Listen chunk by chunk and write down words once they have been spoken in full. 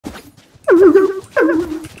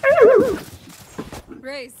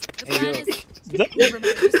Raise. The plan is... Never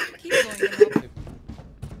mind, just keep going and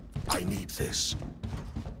I need this.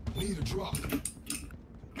 Need a drop.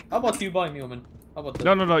 How about you buy me, woman? How about that?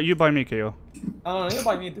 No, you buy me, KO. No, you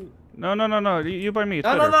buy me, dude. No, you buy me. It's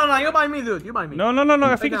No, better. you buy me, dude. You buy me. No,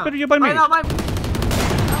 I think it's better you buy me. Buy me.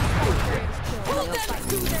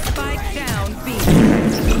 Spike down, B.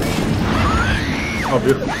 Oh,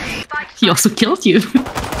 beautiful. He also killed you.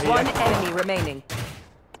 One enemy remaining.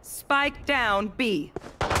 Spike down, B.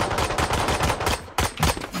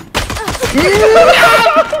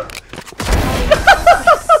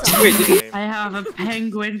 I have a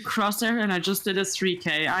penguin crosshair and I just did a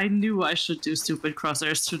 3K. I knew I should do stupid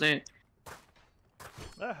crosshairs today.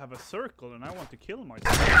 I have a circle and I want to kill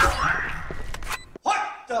myself. What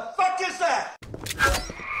the fuck is that?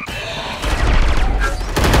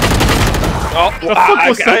 Oh, the fuck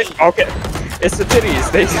was that? Okay. It's the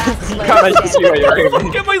titties. They can't see what you're aiming.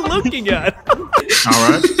 What am I looking at?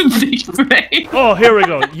 Alright. Big brain. Oh, here we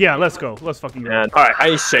go. Yeah, let's go. Let's fucking go. Alright, I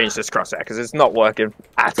need to change this crosshair because it's not working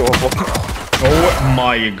at all. Oh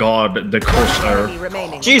my god, the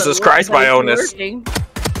crosshair. Jesus Christ, Bionis.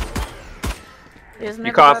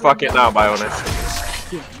 You can't fuck it now, Bionis.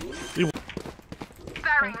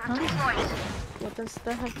 What does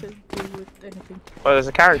that have to do with anything? Well, there's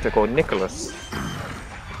a character called Nicholas.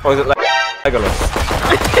 Or is it like Legolas?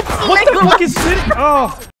 What the fuck is it?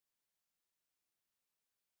 Oh.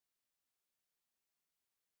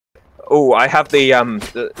 Oh, I have the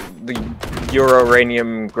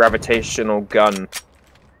uranium gravitational gun.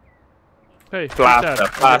 Hey, Blaster,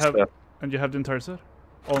 blaster. And you have the entire set?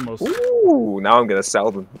 Almost. Ooh, now I'm gonna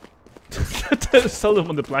sell them. Sell them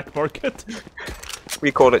on the black market?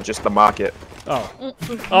 We call it just the market. Oh.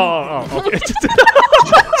 Oh, okay.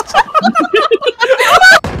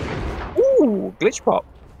 Ooh, glitch pop.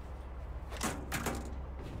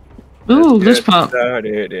 Ooh, glitch pop.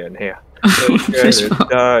 In here. Glitch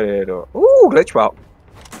pop. Ooh, glitch pop.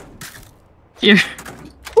 Here.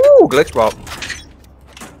 Ooh, glitch pop.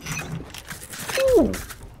 Ooh.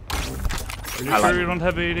 Are you sure you don't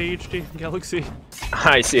have ADHD Galaxy?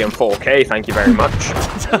 I see in 4K, thank you very much.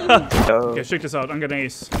 Okay, check this out. I'm gonna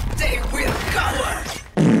ace. They will cover.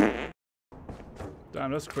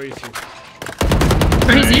 Damn, that's crazy.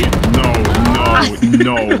 Crazy? No.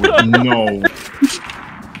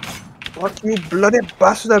 Fuck you, bloody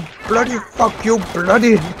bastard! Bloody fuck you,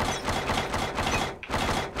 bloody!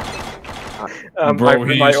 Bro,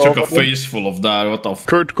 he just took a face full of that. What the f?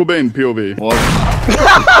 Kurt Cobain POV. What?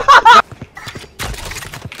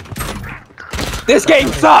 This game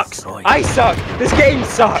sucks! I suck! This game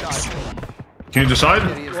sucks! Can you decide?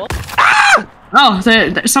 Oh,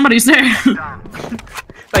 somebody's there.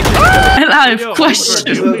 Thank you. And I have questions.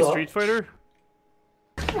 Do you play Street Fighter?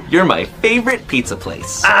 You're my favorite pizza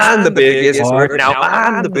place. I'm the biggest bird now.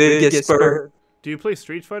 I'm the biggest bird. Do you play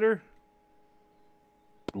Street Fighter?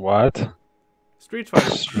 What? Street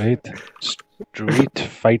Fighter. Street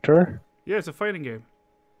Fighter? Yeah, it's a fighting game.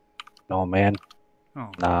 No, man. Oh.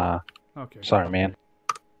 Nah. Okay. Sorry, man.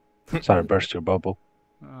 Sorry, burst your bubble.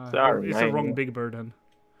 Sorry, it's man. a wrong big bird then.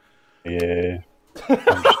 Yeah.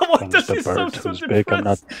 What I'm does just a he bird sound so who's big. I'm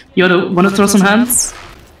not. You wanna throw some hands?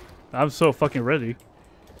 I'm so fucking ready.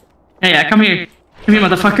 Hey, yeah, come here. Come here,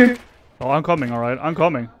 motherfucker. Oh, I'm coming, alright. I'm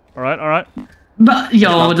coming. Alright. But,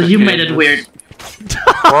 yo, you made it weird.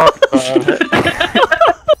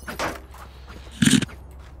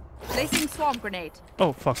 Placing swarm grenade.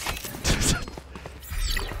 Oh, fuck.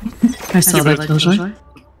 I saw that, Killjoy.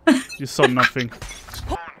 You saw nothing.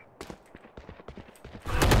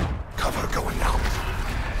 Cover going out.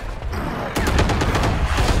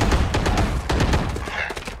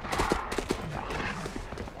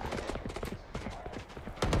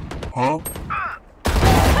 Huh?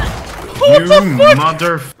 You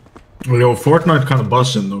mother. Yo, Fortnite kind of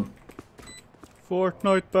buzzing though.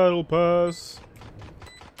 Fortnite Battle Pass.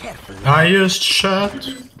 I just shot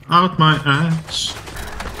out my ass.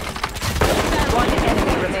 One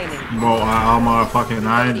enemy remaining. Bro, allemaal fucking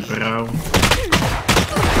hide, bro.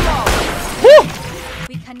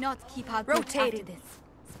 We cannot keep our rotating this.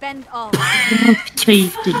 Spend all.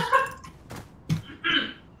 Rotating.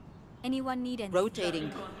 Anyone need any?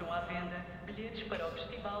 Rotating.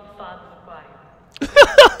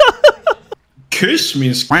 Kiss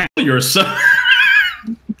means yourself.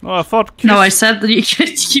 Oh, I thought kiss... No, I said that you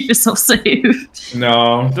could keep yourself safe.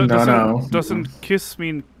 No, Doesn't kiss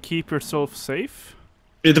mean keep yourself safe?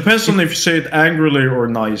 It depends on if you say it angrily or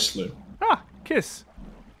nicely. Ah, kiss.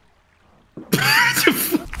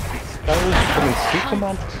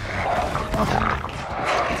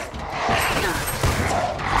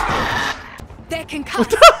 They can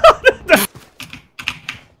cut.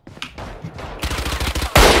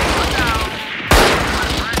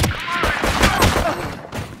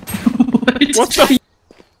 What the?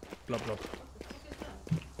 Blub blub.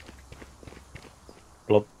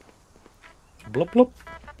 Blub. Blub blub.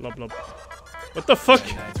 Blub blub. What the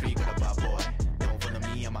fuck?